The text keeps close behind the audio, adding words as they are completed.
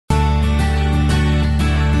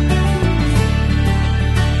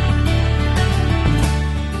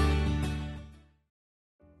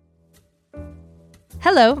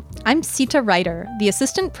Hello, I'm Sita Ryder, the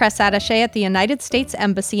Assistant Press Attaché at the United States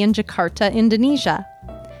Embassy in Jakarta, Indonesia.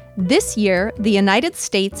 This year, the United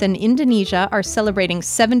States and Indonesia are celebrating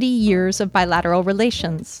 70 years of bilateral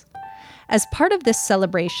relations. As part of this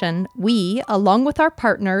celebration, we, along with our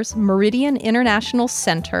partners Meridian International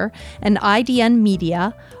Center and IDN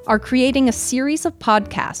Media, are creating a series of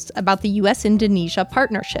podcasts about the U.S. Indonesia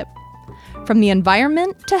partnership. From the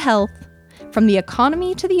environment to health, from the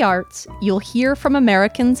economy to the arts, you'll hear from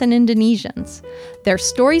Americans and Indonesians, their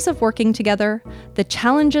stories of working together, the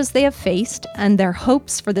challenges they have faced, and their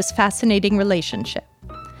hopes for this fascinating relationship.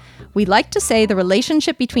 We like to say the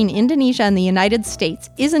relationship between Indonesia and the United States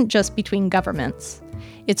isn't just between governments.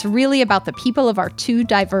 It's really about the people of our two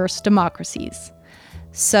diverse democracies.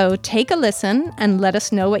 So take a listen and let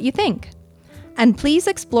us know what you think. And please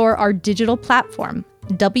explore our digital platform,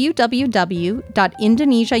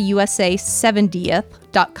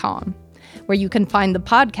 www.indonesiausa70th.com, where you can find the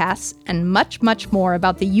podcasts and much, much more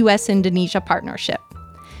about the U.S.-Indonesia partnership.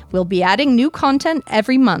 We'll be adding new content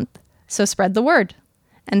every month, so spread the word.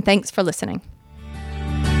 And thanks for listening.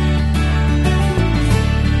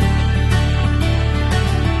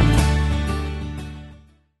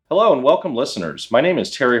 Hello and welcome, listeners. My name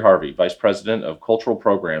is Terry Harvey, Vice President of Cultural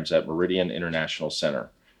Programs at Meridian International Center,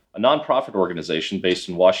 a nonprofit organization based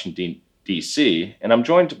in Washington, D.C., and I'm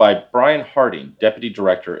joined by Brian Harding, Deputy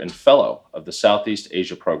Director and Fellow of the Southeast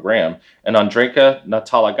Asia Program, and Andreyka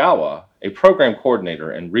Natalegawa, a Program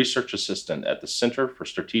Coordinator and Research Assistant at the Center for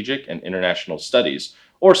Strategic and International Studies,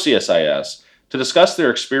 or CSIS, to discuss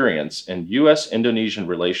their experience in U.S. Indonesian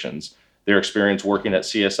relations, their experience working at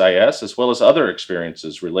CSIS, as well as other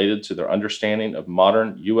experiences related to their understanding of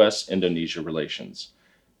modern U.S. Indonesia relations.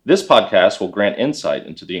 This podcast will grant insight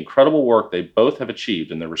into the incredible work they both have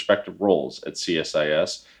achieved in their respective roles at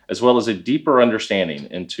CSIS, as well as a deeper understanding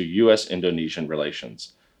into U.S. Indonesian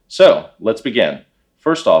relations. So, let's begin.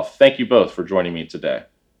 First off, thank you both for joining me today.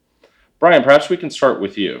 Brian, perhaps we can start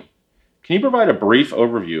with you. Can you provide a brief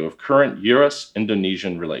overview of current U.S.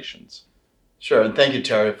 Indonesian relations? Sure, and thank you,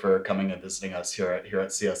 Terry, for coming and visiting us here at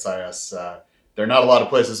CSIS. There are not a lot of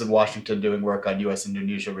places in Washington doing work on U.S.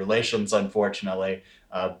 Indonesia relations, unfortunately,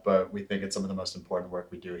 but we think it's some of the most important work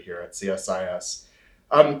we do here at CSIS.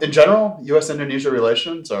 In general, U.S. Indonesia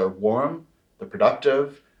relations are warm, they're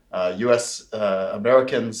productive. U.S.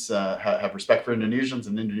 Americans have respect for Indonesians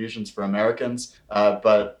and Indonesians for Americans,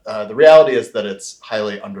 but the reality is that it's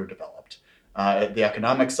highly underdeveloped. The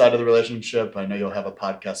economic side of the relationship, I know you'll have a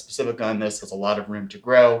podcast specific on this, has a lot of room to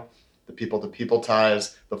grow. The people-to-people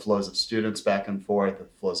ties, the flows of students back and forth, the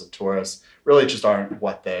flows of tourists, really just aren't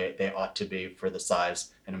what they ought to be for the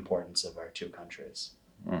size and importance of our two countries.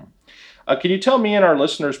 Can you tell me and our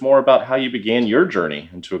listeners more about how you began your journey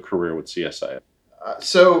into a career with CSIS?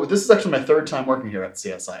 So this is actually my third time working here at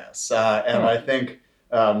CSIS, and I think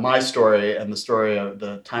my story and the story of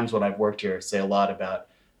the times when I've worked here say a lot about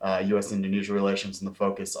U.S.-Indonesia relations and the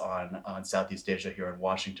focus on Southeast Asia here in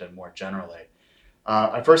Washington more generally.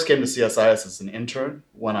 I first came to CSIS as an intern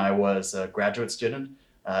when I was a graduate student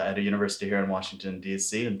at a university here in Washington,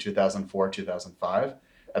 D.C. in 2004-2005.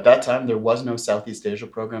 At that time, there was no Southeast Asia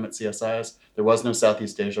program at CSIS. There was no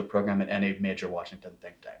Southeast Asia program at any major Washington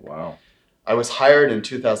think tank. Wow. I was hired in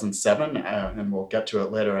 2007, and we'll get to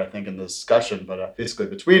it later, I think, in the discussion, but basically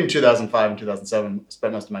between 2005 and 2007, I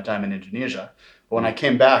spent most of my time in Indonesia. But when I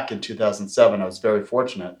came back in 2007, I was very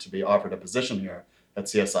fortunate to be offered a position here at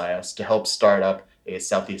CSIS to help start up a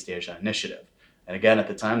Southeast Asia initiative. And again, at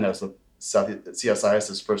the time, that was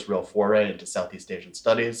CSIS's first real foray into Southeast Asian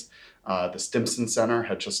studies. The Stimson Center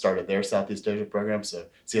had just started their Southeast Asia program, so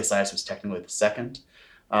CSIS was technically the second.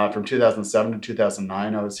 From 2007 to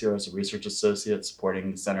 2009, I was here as a research associate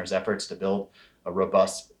supporting the center's efforts to build a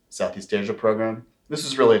robust Southeast Asia program. This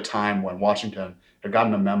was really a time when Washington had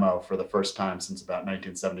gotten a memo for the first time since about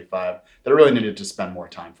 1975 that it really needed to spend more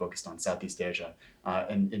time focused on Southeast Asia,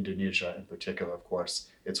 and Indonesia in particular, of course.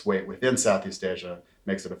 Its weight within Southeast Asia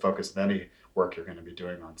makes it a focus of any work you're going to be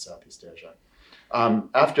doing on Southeast Asia.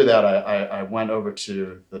 After that, I went over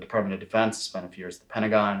to the Department of Defense, spent a few years at the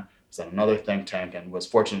Pentagon, was at another think tank, and was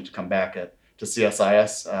fortunate to come back to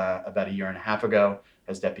CSIS about a year and a half ago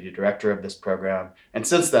as deputy director of this program. And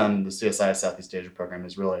since then, the CSIS Southeast Asia program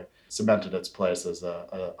has really cemented its place as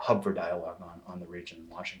a hub for dialogue on the region in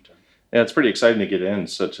Washington. Yeah, it's pretty exciting to get in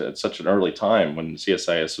at such an early time when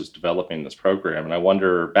CSIS was developing this program. And I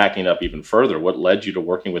wonder, backing up even further, what led you to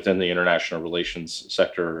working within the international relations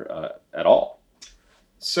sector at all?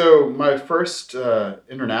 So my first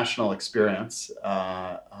international experience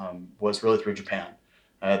was really through Japan.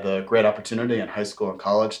 I had the great opportunity in high school and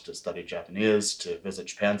college to study Japanese, to visit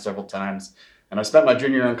Japan several times. And I spent my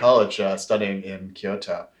junior year in college studying in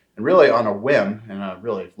Kyoto. And really on a whim, and a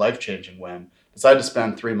really life-changing whim, decided to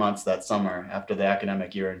spend 3 months that summer after the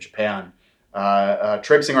academic year in Japan,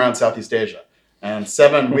 traipsing around Southeast Asia. And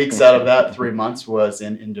 7 weeks out of that 3 months was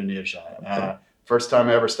in Indonesia. First time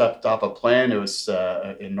I ever stepped off a plane, it was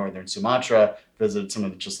in northern Sumatra, visited some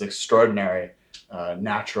of the just extraordinary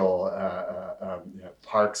natural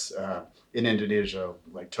parks in Indonesia,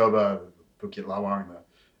 like Toba, Bukit Lawang,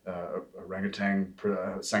 the orangutan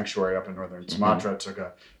sanctuary up in northern Sumatra. Took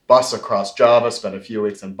a bus across Java, spent a few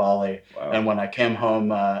weeks in Bali. Wow. And when I came home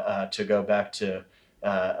to go back to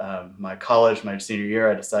my college, my senior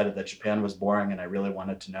year, I decided that Japan was boring and I really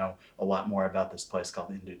wanted to know a lot more about this place called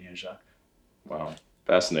Indonesia. Wow,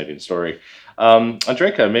 fascinating story.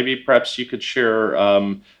 Andreyka, maybe perhaps you could share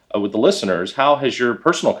with the listeners, how has your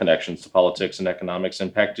personal connections to politics and economics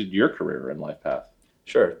impacted your career and life path?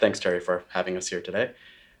 Sure. Thanks, Terry, for having us here today.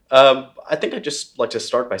 I think I'd just like to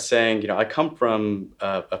start by saying, I come from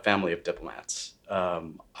a family of diplomats.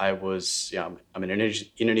 I'm an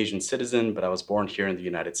Indonesian citizen, but I was born here in the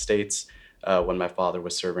United States when my father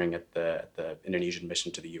was serving at the Indonesian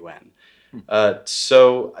mission to the UN.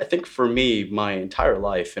 So I think for me, my entire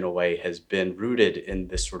life, in a way, has been rooted in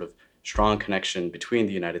this sort of strong connection between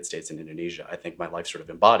the United States and Indonesia. I think my life sort of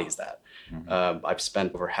embodies that. I've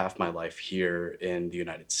spent over half my life here in the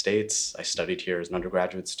United States. I studied here as an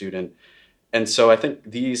undergraduate student. And so I think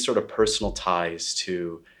these sort of personal ties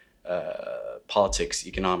to politics,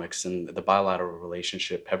 economics, and the bilateral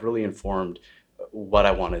relationship have really informed what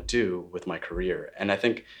I want to do with my career. And I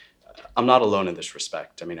think I'm not alone in this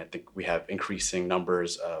respect. I mean, I think we have increasing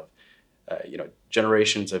numbers of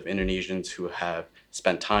generations of Indonesians who have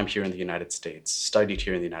spent time here in the United States, studied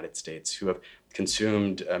here in the United States, who have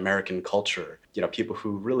consumed American culture, people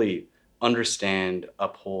who really understand,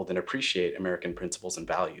 uphold, and appreciate American principles and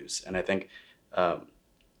values. And I think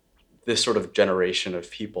this sort of generation of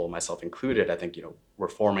people, myself included, I think, we're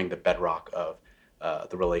forming the bedrock of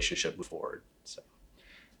the relationship moving forward. So.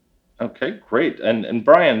 Okay, great. And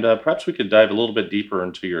Brian, perhaps we could dive a little bit deeper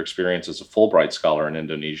into your experience as a Fulbright scholar in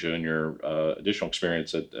Indonesia and your additional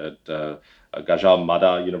experience at Gajah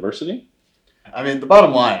Mada University. I mean, the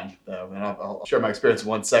bottom line, and I'll share my experience in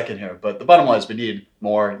 1 second here, but the bottom line is we need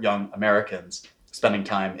more young Americans spending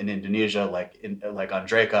time in Indonesia, like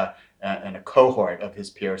Andreyka and a cohort of his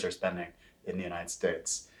peers are spending in the United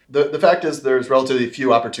States. The fact is there's relatively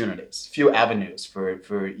few opportunities, few avenues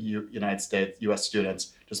for United States, U.S.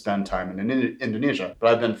 students to spend time in Indonesia. But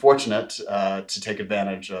I've been fortunate to take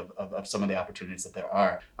advantage of some of the opportunities that there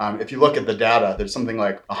are. If you look at the data, there's something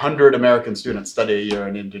like 100 American students study a year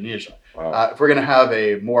in Indonesia. Wow. If we're going to have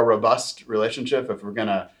a more robust relationship, if we're going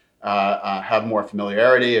to have more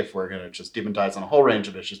familiarity, if we're going to just deep dive on a whole range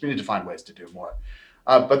of issues, we need to find ways to do more.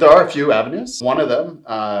 But there are a few avenues. One of them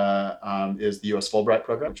is the U.S. Fulbright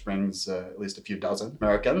program, which brings at least a few dozen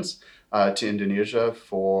Americans to Indonesia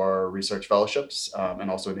for research fellowships and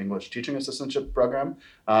also an English teaching assistantship program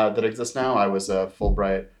that exists now. I was a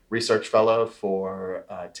Fulbright research fellow for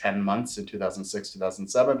 10 months in 2006,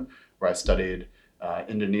 2007, where I studied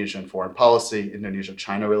Indonesian foreign policy,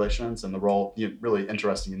 Indonesia-China relations, and the role, really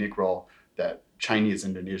interesting, unique role that Chinese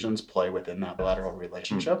Indonesians play within that bilateral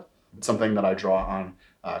relationship. It's something that I draw on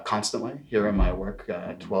constantly here in my work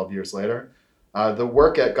 12 years later. The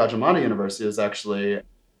work at Gajah Mada University is actually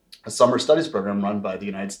a summer studies program run by the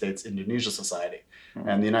United States Indonesia Society.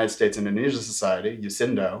 And the United States Indonesia Society,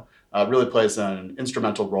 USINDO, really plays an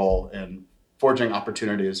instrumental role in forging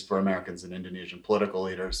opportunities for Americans and Indonesian political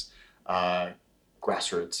leaders,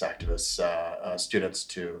 grassroots activists, students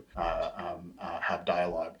to have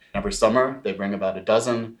dialogue. Every summer, they bring about a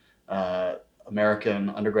dozen American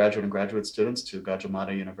undergraduate and graduate students to Gajah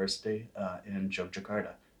Mada University in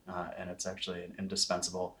Yogyakarta. And it's actually an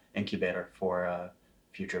indispensable incubator for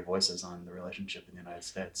future voices on the relationship in the United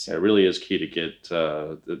States. It really is key to get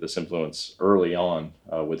this influence early on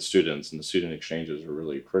with students, and the student exchanges are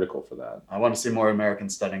really critical for that. I want to see more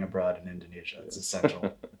Americans studying abroad in Indonesia. It's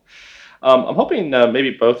essential. I'm hoping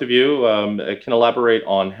maybe both of you can elaborate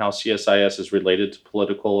on how CSIS is related to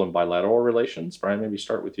political and bilateral relations. Brian, maybe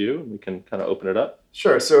start with you, and we can kind of open it up.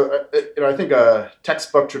 Sure. So, I think a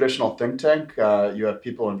textbook traditional think tank, you have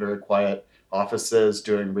people in very quiet offices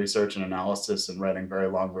doing research and analysis and writing very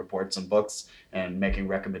long reports and books and making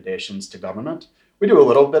recommendations to government. We do a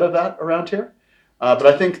little bit of that around here. But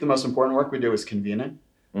I think the most important work we do is convening,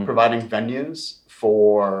 providing venues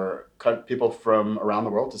for people from around the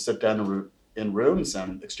world to sit down in rooms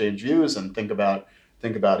and exchange views and think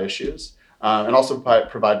about issues, and also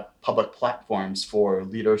provide public platforms for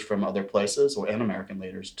leaders from other places and American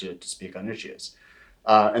leaders to speak on issues.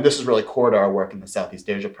 And this is really core to our work in the Southeast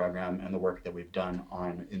Asia program and the work that we've done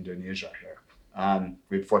on Indonesia here.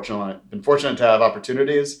 We've been fortunate to have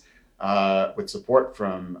opportunities with support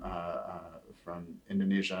from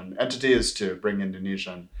Indonesian entities to bring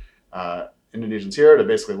Indonesians here to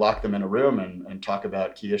basically lock them in a room and talk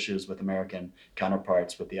about key issues with American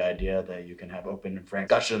counterparts, with the idea that you can have open and frank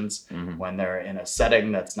discussions when they're in a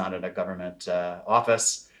setting that's not in a government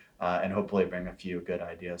office, and hopefully bring a few good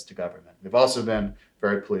ideas to government. We've also been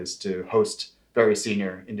very pleased to host very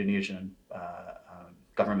senior Indonesian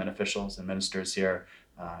government officials and ministers here,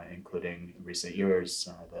 including in recent years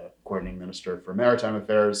the coordinating minister for maritime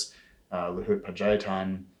affairs, Luhut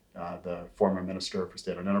Panjaitan, the former Minister for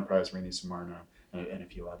State and Enterprise, Rini Sumarno, and a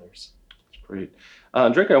few others. That's great.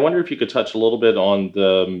 Andreyka, I wonder if you could touch a little bit on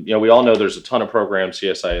we all know there's a ton of programs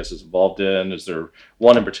CSIS is involved in. Is there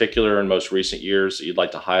one in particular in most recent years that you'd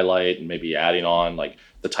like to highlight, and maybe adding on like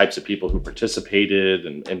the types of people who participated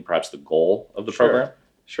and perhaps the goal of the program?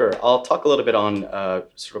 Sure. I'll talk a little bit on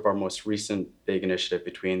sort of our most recent big initiative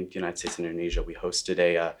between the United States and Indonesia. We hosted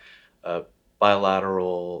a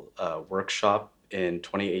bilateral workshop in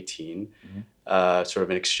 2018, sort of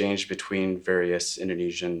an exchange between various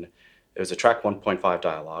Indonesian. It was a track 1.5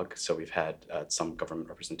 dialogue, so we've had some government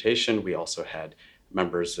representation. We also had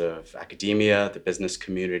members of academia, the business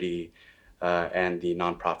community, and the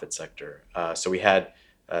nonprofit sector. So we had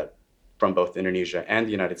from both Indonesia and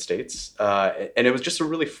the United States. And it was just a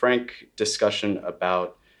really frank discussion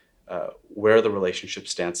about where the relationship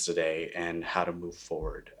stands today and how to move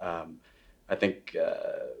forward. I think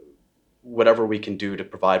whatever we can do to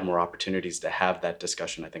provide more opportunities to have that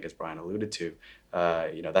discussion, I think as Brian alluded to,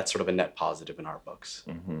 that's sort of a net positive in our books.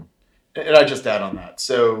 And I just add on that.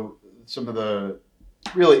 So some of the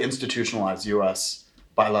really institutionalized U.S.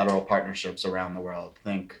 bilateral partnerships around the world,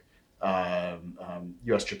 think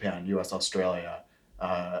U.S. Japan, U.S. Australia,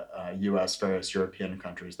 U.S. various European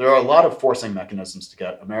countries. There are a lot of forcing mechanisms to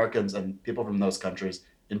get Americans and people from those countries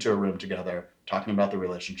into a room together, talking about the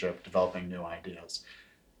relationship, developing new ideas.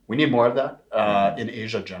 We need more of that in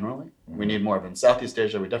Asia generally. We need more of it in Southeast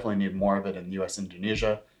Asia. We definitely need more of it in U.S.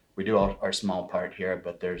 Indonesia. We do our small part here,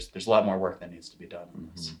 but there's a lot more work that needs to be done on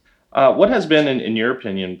this. What has been, in your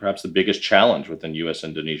opinion, perhaps the biggest challenge within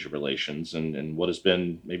U.S.-Indonesia relations, and what has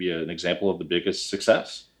been maybe an example of the biggest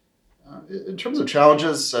success? In terms of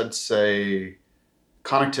challenges, I'd say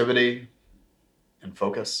connectivity and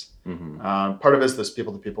focus. Part of it is this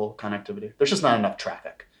people-to-people connectivity. There's just not enough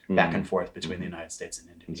traffic back and forth between the United States and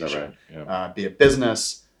Indonesia. Is that right? Yeah. Be it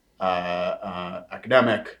business,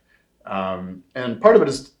 academic, and part of it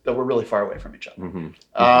is that we're really far away from each other.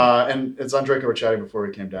 And as Andreyka were chatting before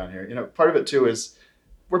we came down here, part of it too is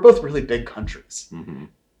we're both really big countries.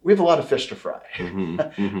 We have a lot of fish to fry.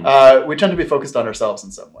 We tend to be focused on ourselves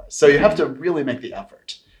in some ways. So you have to really make the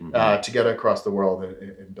effort to get across the world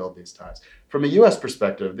and build these ties. From a U.S.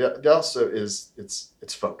 perspective, there also is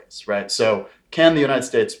its focus, right? So can the United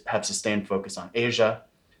States have sustained focus on Asia?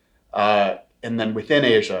 And then within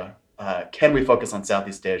Asia, can we focus on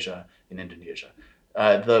Southeast Asia and Indonesia?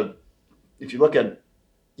 If you look at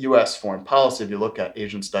U.S. foreign policy, if you look at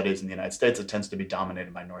Asian studies in the United States, it tends to be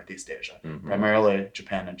dominated by Northeast Asia, primarily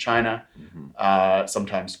Japan and China,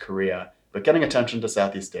 sometimes Korea. But getting attention to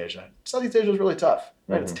Southeast Asia is really tough,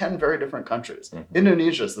 right? It's 10 very different countries.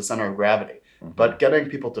 Indonesia is the center of gravity, but getting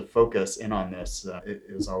people to focus in on this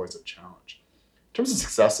is always a challenge. In terms of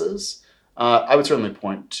successes, I would certainly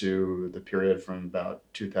point to the period from about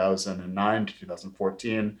 2009 to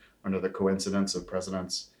 2014, under the coincidence of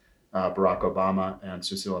Presidents Barack Obama and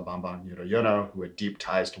Susilo Bambang Yudhoyono, who had deep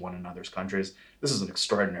ties to one another's countries. This is an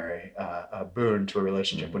extraordinary boon to a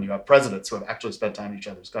relationship when you have presidents who have actually spent time in each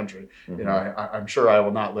other's country. I'm sure I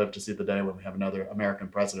will not live to see the day when we have another American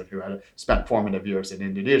president who had spent formative years in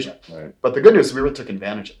Indonesia. Right. But the good news is we really took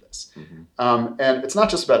advantage of this. And it's not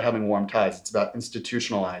just about having warm ties, it's about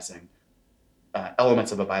institutionalizing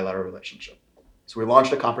elements of a bilateral relationship. So we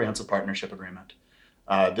launched a comprehensive partnership agreement.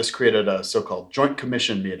 This created a so-called Joint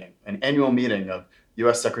Commission meeting, an annual meeting of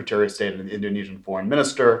U.S. Secretary of State and the Indonesian Foreign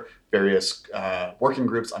Minister, various working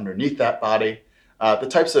groups underneath that body, the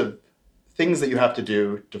types of things that you have to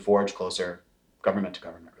do to forge closer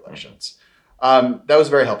government-to-government relations. That was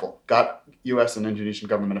very helpful. Got U.S. and Indonesian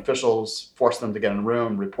government officials, forced them to get in a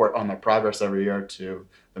room, report on their progress every year to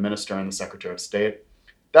the Minister and the Secretary of State.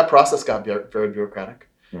 That process got very bureaucratic.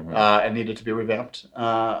 And needed to be revamped.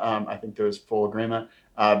 I think there was full agreement,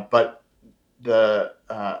 but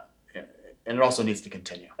and it also needs to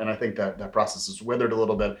continue. And I think that process is withered a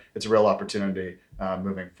little bit. It's a real opportunity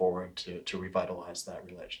moving forward to revitalize that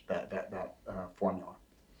formula.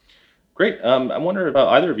 Great. I wonder about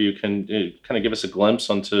either of you can kind of give us a glimpse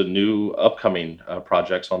onto new upcoming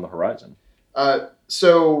projects on the horizon.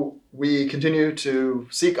 So we continue to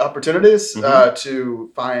seek opportunities Mhm.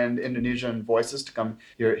 to find Indonesian voices to come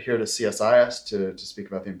here to CSIS to speak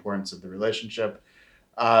about the importance of the relationship.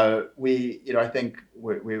 I think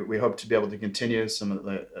we hope to be able to continue some of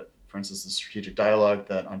the, for instance, the strategic dialogue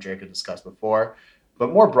that Andreyka discussed before. But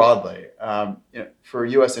more broadly, for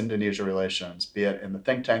U.S. Indonesia relations, be it in the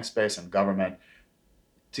think tank space and government,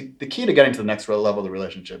 the key to getting to the next level of the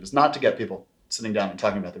relationship is not to get people sitting down and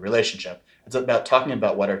talking about the relationship. It's about talking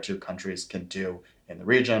about what our two countries can do in the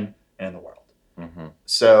region and in the world. Mhm.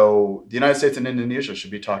 So the United States and Indonesia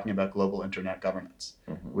should be talking about global internet governance.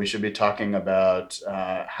 Mhm. We should be talking about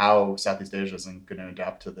how Southeast Asia is going to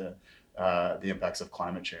adapt to the impacts of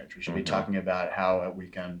climate change. We should be Mhm. talking about how we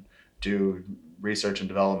can do research and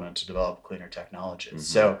development to develop cleaner technologies.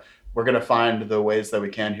 Mhm. So we're going to find the ways that we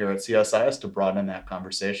can here at CSIS to broaden that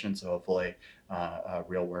conversation. So hopefully,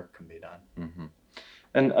 real work can be done. Mhm.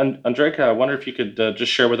 And Andreyka, I wonder if you could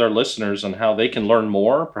just share with our listeners on how they can learn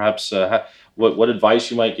more, perhaps what advice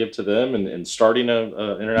you might give to them in starting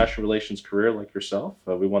a international relations career like yourself.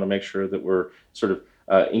 We want to make sure that we're sort of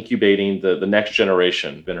incubating the next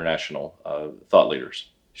generation of international thought leaders.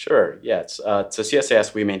 Sure. Yes. So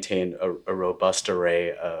CSIS, we maintain a robust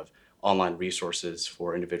array of online resources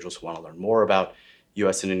for individuals who want to learn more about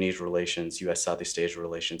U.S. Indonesia relations, U.S. Southeast Asia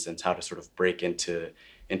relations, and how to sort of break into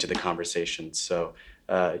the conversation. So,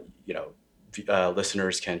 uh, you know,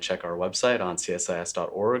 listeners can check our website on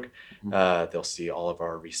csis.org. Mhm. They'll see all of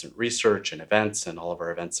our recent research and events, and all of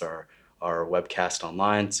our events are webcast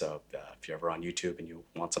online. So, if you're ever on YouTube and you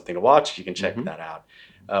want something to watch, you can check Mhm. that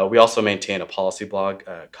out. We also maintain a policy blog,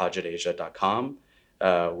 cogitasia.com,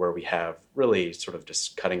 where we have really sort of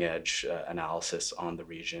just cutting edge analysis on the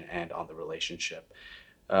region and on the relationship.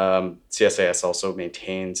 CSIS also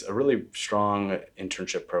maintains a really strong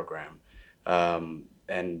internship program.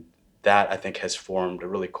 And that I think has formed a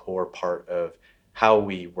really core part of how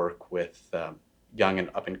we work with young and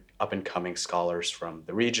up and coming scholars from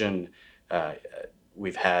the region. Uh,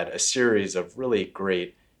 we've had a series of really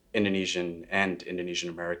great Indonesian and Indonesian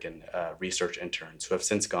American research interns who have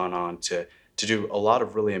since gone on to do a lot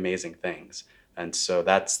of really amazing things. And so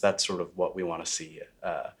that's sort of what we want to see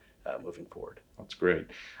moving forward. That's great.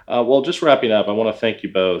 Well, just wrapping up, I want to thank you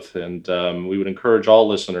both. And we would encourage all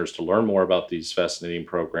listeners to learn more about these fascinating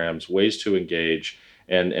programs, ways to engage,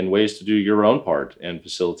 and ways to do your own part in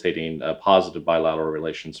facilitating positive bilateral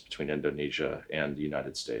relations between Indonesia and the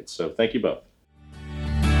United States. So thank you both.